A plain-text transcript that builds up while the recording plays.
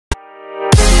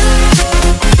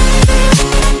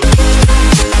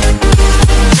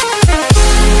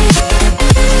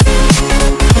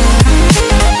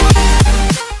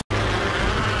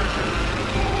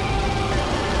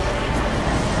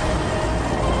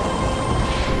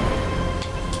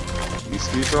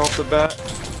Peacekeeper off the bat.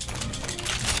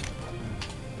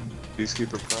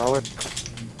 Peacekeeper Prowler.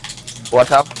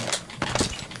 Watch out.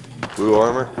 Blue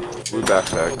armor. Blue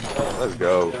backpack. Let's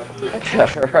go.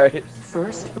 Right.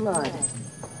 First blood.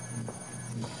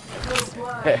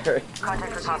 Harry.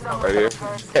 Right here.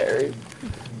 Harry.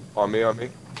 On me, on me.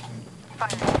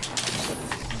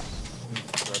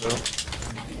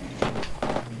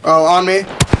 Oh, on me.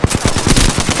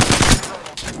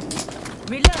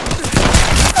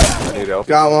 I need help.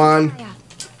 Got one.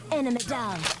 Enemy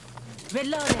down.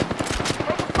 Reloading.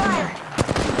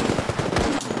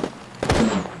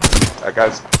 That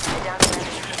guy's.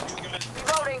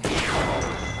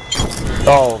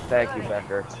 Oh, thank you,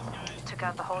 Becker. Took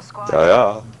out the whole squad.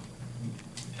 Yeah.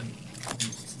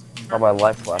 All my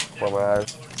life left before my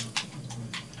eyes.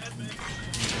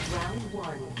 Round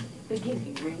 1.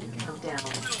 Beginning ring countdown.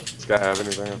 Does this guy have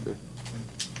anything up here?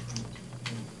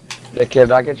 Yeah,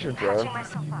 kid, I get your drone. Patching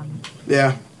myself up.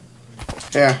 Yeah.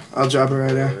 Yeah, I'll drop it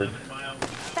right there.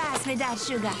 Pass me that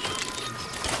sugar.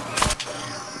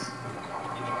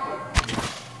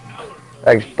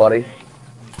 Thanks, buddy.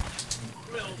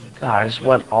 God, I just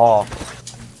went off.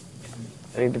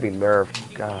 I need to be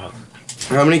nerfed. God.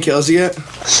 How many kills you get?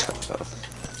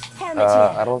 Helmet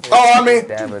I don't think Oh, on me!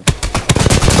 damage. here.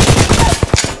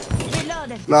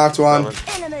 Reloading. Knocked one.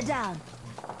 Enemy down.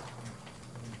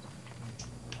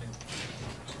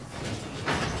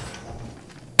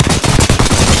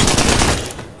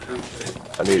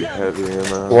 I need heavy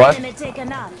ammo. What? Enemy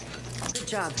taken out. Good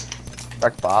job.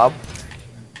 Wreck Bob?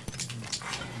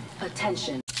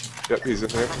 Attention. Yep, he's in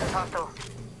here. Hostile.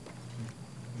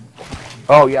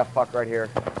 Oh, yeah, fuck, right here.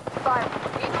 Fire.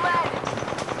 Eat lead.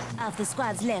 Half the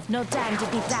squad's left. No time to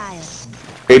be tired.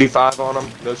 85 on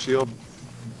him. No shield.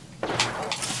 Throwing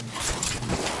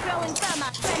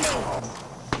thermite. Friendly.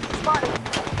 Spotted.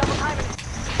 Double timing.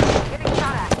 Getting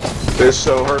shot at. They're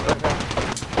so hurt right now.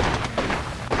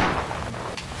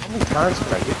 How many times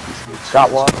can I hit these kids?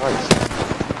 Got one. Nice.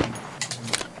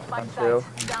 Light two.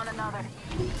 sights. Down another.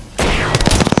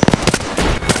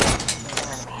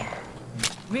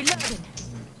 Reloading.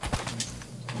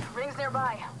 Rings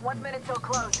nearby. 1 minute till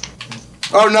close.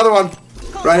 Oh, another one.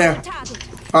 Go Right to here. the target.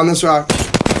 On this rock.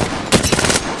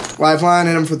 Lifeline,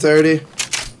 hit him for 30.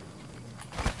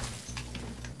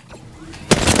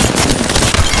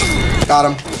 Got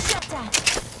him. Shut down.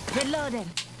 Reloading.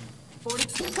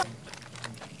 40.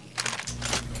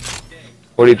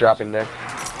 What are you dropping, Nick?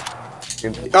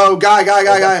 Oh, guy.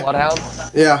 Bloodhound?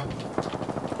 Yeah.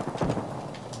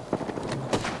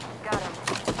 Got him.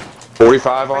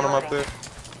 45 on him up there.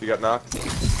 You got knocked.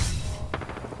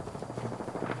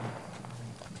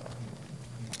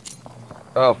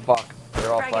 Oh, fuck.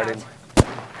 They're all Frag fighting. out.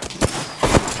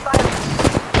 Fire.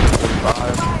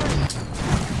 45.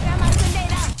 Thermite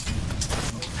grenade out.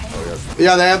 Oh,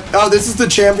 Yeah, they have. Oh, this is the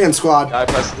champion squad. yeah.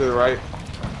 Guy pressing to the right.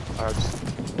 I just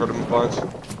hurt him a bunch.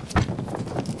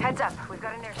 Heads up. We've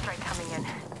got an airstrike coming in.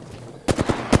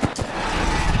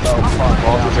 Oh, fuck.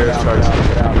 All the Get airstrikes.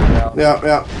 out.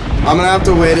 Yeah. I'm gonna have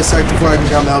to wait a sec before I can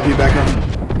come help you, Becca.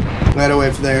 I gotta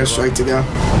wait for the airstrike to go.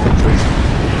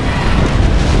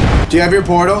 Do you have your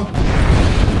portal?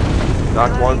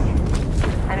 Knocked one.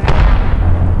 Enemy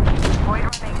down. Void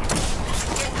running.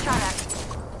 Getting shot at.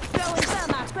 Throwing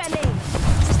thermite. Grenade.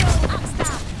 Throwing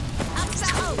Oxstar.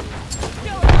 Oxstar out.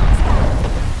 Throwing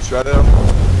Oxstar. Shredded him.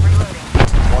 Reloading.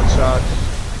 One shot.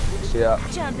 Yeah. I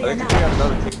think Champion we out. got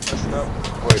another team pressing up.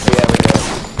 Wait, yeah, we do.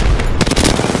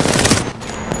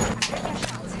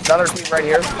 Another team right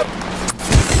here.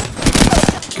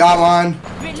 Got one.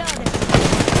 Reloading.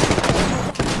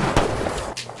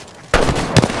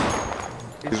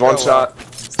 He's one shot.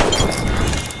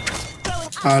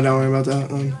 Oh, don't worry about that.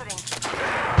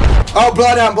 Oh,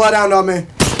 bloodhound on me.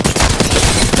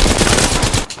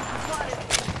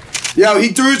 Yo, he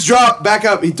threw his drop. Back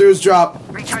up. He threw his drop.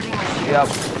 Recharging my shield. Yep.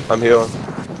 I'm healing.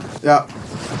 Yeah.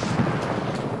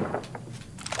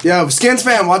 Yo, Skins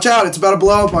fam, watch out. It's about to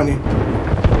blow up on you.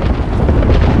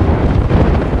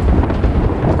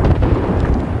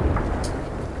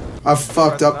 I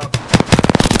fucked up.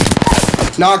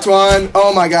 Knocked one.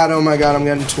 Oh my god, I'm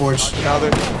getting torched. Now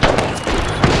they're.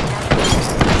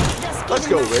 Just Let's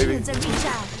giving go, my baby. shields a reach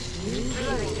out.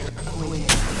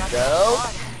 Go.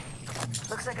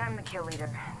 Looks like I'm the kill leader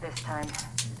this time.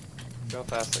 See how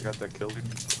fast I got that kill, dude.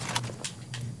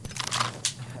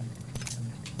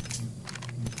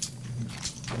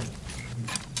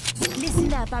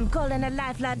 Listen up, I'm calling a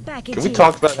lifeline package. Can we here.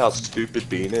 talk about how stupid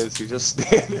Bean is? He's just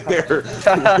standing there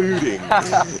looting.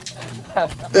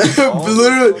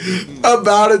 Literally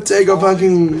about to take a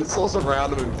fucking. Missiles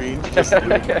around him and Bean just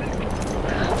looting.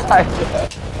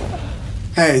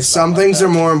 Hey, some things are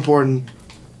more important.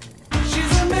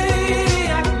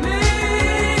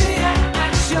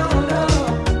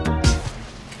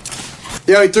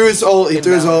 Yo, he threw his ult. He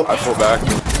threw his ult. I pull back.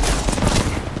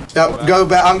 Yep, go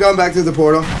back. I'm going back through the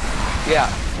portal.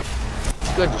 Yeah.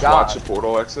 Good Just job. watch the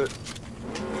portal exit.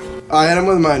 I hit him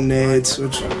with my nades,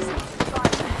 which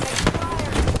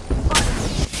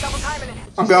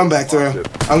I'm going back through.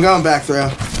 I'm going back through.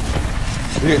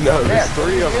 You know, there's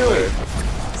 3 of them there.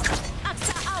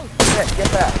 Get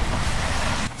that.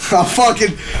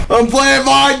 I'm playing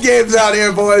mind games out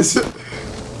here, boys.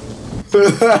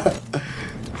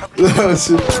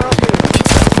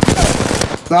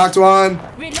 Knocked one.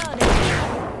 Reloading.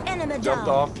 Enemy Jumped down.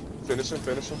 off. Finish him,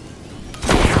 finish him.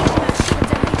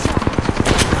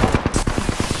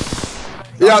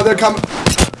 Yeah, they're coming.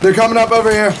 They're coming up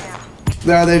over here.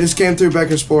 Yeah, they just came through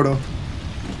Becker's portal.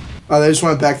 Oh, they just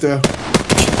went back through.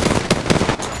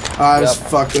 I just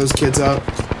fucked those kids up.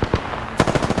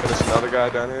 Finish another guy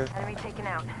down here. Enemy taken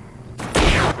out.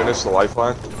 Finish the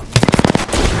lifeline.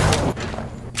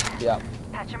 Yeah.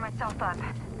 Patching myself up.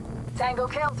 Tango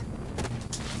killed.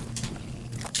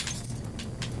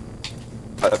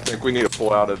 I think we need to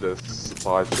pull out of this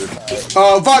supply ship.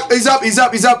 Oh fuck! He's up! He's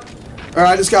up! He's up!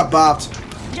 Alright, I just got bopped.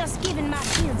 Just giving my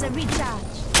shields a recharge.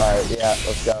 Alright, yeah,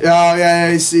 let's go. Oh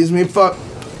yeah, he sees me. Fuck.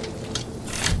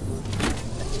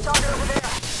 Target over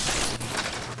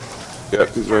there. Yep,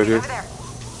 he's right here. Over there.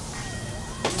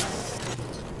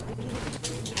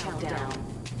 Countdown.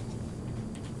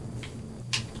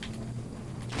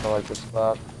 I like this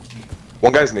spot.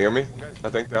 One guy's near me. I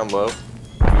think down low.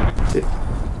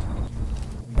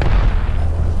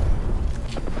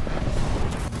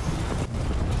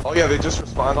 Oh yeah, they just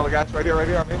respawned on the guys right here, I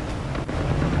mean.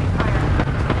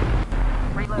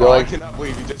 Reload. Oh, I cannot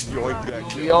believe you just yoinked that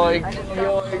kid. Yoink, I just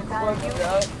yoink, got let's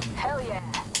go. Hell yeah.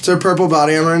 Is there a purple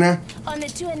body armor in there? Only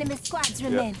 2 enemy squads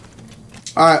remain.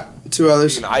 Alright, 2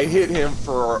 others. And I hit him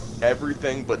for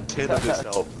everything but 10 of his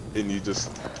health, and you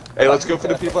just... Hey, let's go for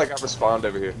the people that got respawned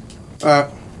over here.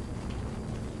 Alright.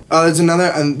 Oh, there's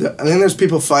another. And I think there's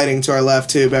people fighting to our left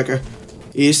too, Becker.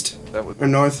 East That would or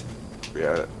north. be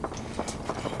at it.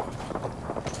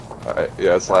 Alright,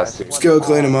 yeah, it's last team. Let's go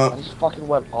clean them up. I just fucking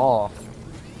went off.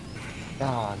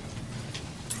 God.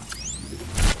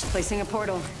 Placing a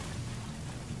portal.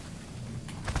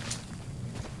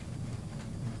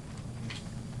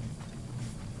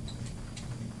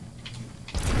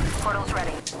 Portal's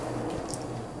ready.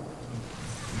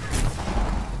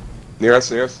 Near us,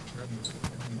 near us.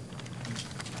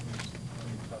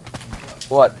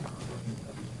 What?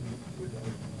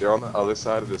 They're on the other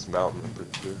side of this mountain, I'm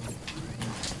pretty sure.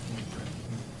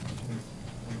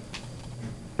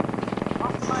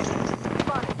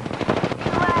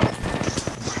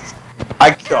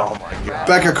 Oh my god.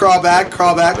 Becker, crawl back,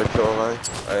 crawl back. They're killing me.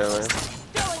 I am.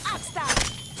 Throwing up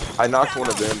stuff. I knocked one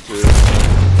of them too.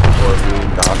 Or we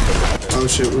knocked them. Oh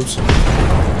shit, oops.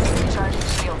 Charging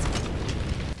shields.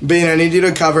 Bean, I need you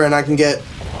to cover and I can get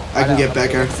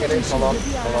Becker. Get in, hold on,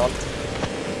 hold on.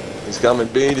 He's coming,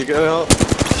 Bean, you gotta help.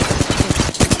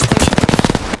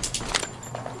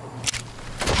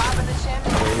 Top of the chin.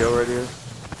 Can we heal right here?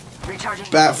 Recharging.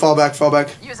 Fall back, fall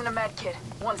back. Using a med kit.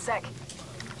 1 sec.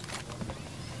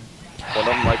 One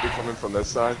of them might be coming from this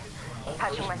side.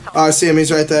 Patching myself. Oh, I see him,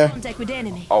 he's right there. Contact with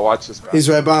enemy. I'll watch this back. He's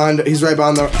right behind the This way.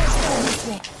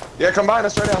 Yeah, come behind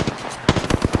us right now.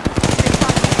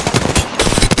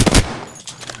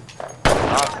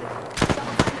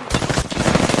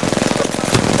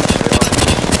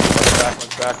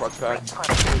 Watch back.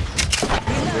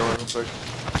 Heal real quick.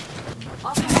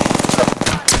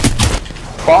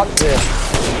 Fuck this.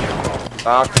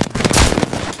 Knock.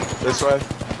 This way.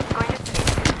 Going to see.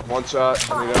 1 shot.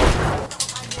 I need help.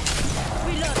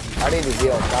 Reload. I need to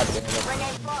heal, god damn it. Bring a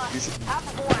flaw. He's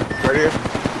Half of 1. right here.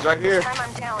 He's right here. Time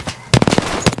I'm down.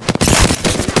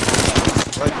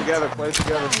 Play together.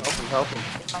 Help him.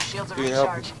 My shields are Can you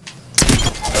help recharged.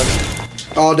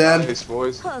 All dead. Nice,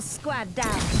 boys. Whole squad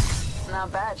down.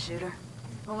 Not bad, shooter.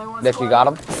 Only one Nick, you got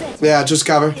him? Set. Yeah, just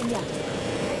cover. Patching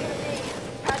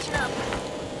up.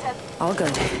 All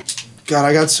good. God,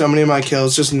 I got so many of my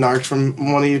kills just narked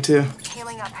from one of you two.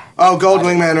 Healing up. Oh, gold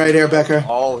wingman right here, Becker.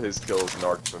 All his kills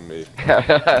narked from me.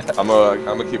 I'm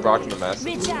gonna keep rocking the mess.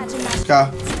 Recharging my Okay.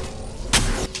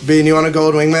 Bean, you want a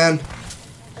gold wingman?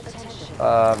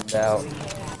 No.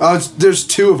 Oh, there's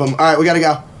 2 of them. All right, we gotta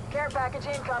go. Care package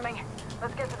incoming.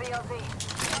 Let's get to the LZ.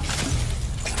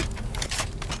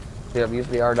 Yeah, I'm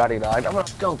using the R99. I'm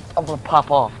gonna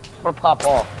pop off.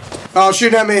 Oh,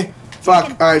 shooting at me.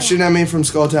 Fuck. All right, shooting at me from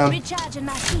Skulltown. recharging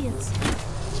my shields.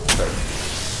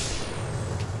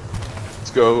 Let's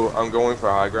Let's go. I'm going for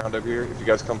high ground over here. If you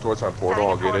guys come towards my portal,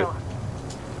 I'll get it.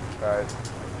 Alright.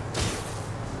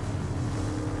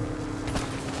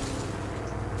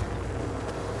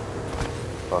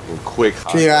 Fucking quick.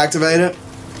 Can you activate it?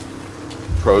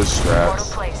 Pro Portal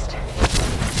straps. placed.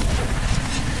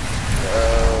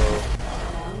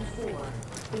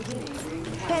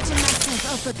 Patching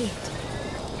myself up a bit.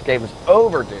 This game is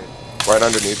over, dude. Right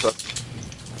underneath us.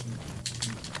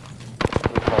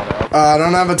 We're falling out. I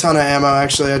don't have a ton of ammo,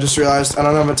 actually. I just realized I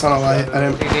don't have a ton of light.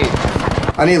 What do you need?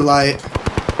 I need light.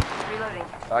 Reloading.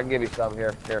 I can give you some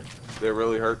here. Here. They're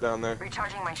really hurt down there.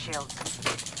 Recharging my shields.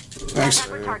 Thanks.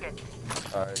 Contact with target.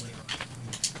 Alright.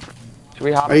 Should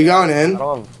we hop? Are you going in? I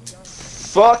don't know.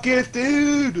 Fuck it,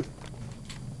 dude!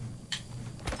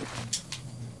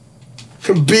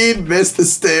 Bede missed the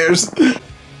stairs.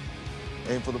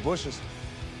 Aim for the bushes.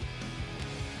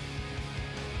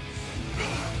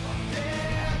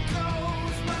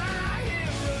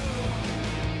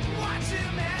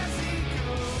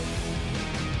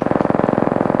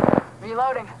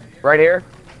 Reloading. Right here?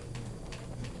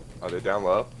 Are they down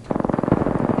low?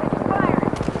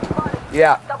 Fire. Spotted.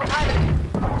 Yeah. Double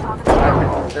timing. Top of the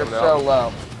tower. They're No. so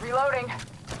low. Reloading.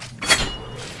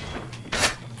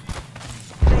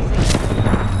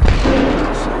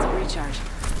 Shields recharge.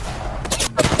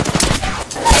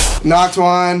 Knocked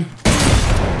one.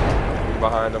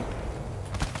 Behind them.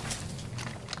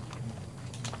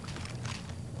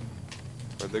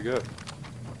 Where'd they go?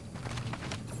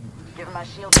 Give him my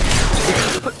shield.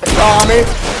 Tommy.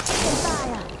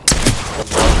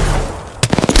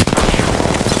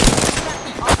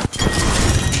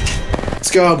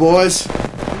 Let's go, boys.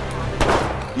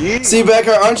 Yeah. See,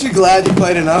 Becker, aren't you glad you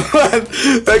played enough?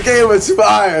 That game was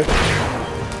fire.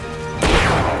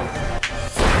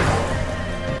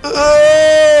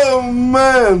 Oh,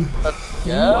 man.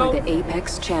 We're the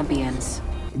Apex champions.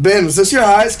 Ben, was this your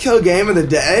highest kill game of the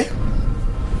day?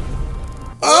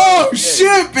 Oh,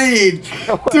 shit, Bede.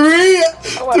 Three?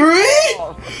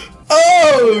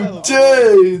 Oh,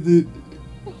 dude.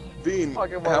 Bean,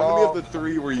 Fucking how many ball. of the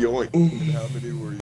three were yoink? And how many were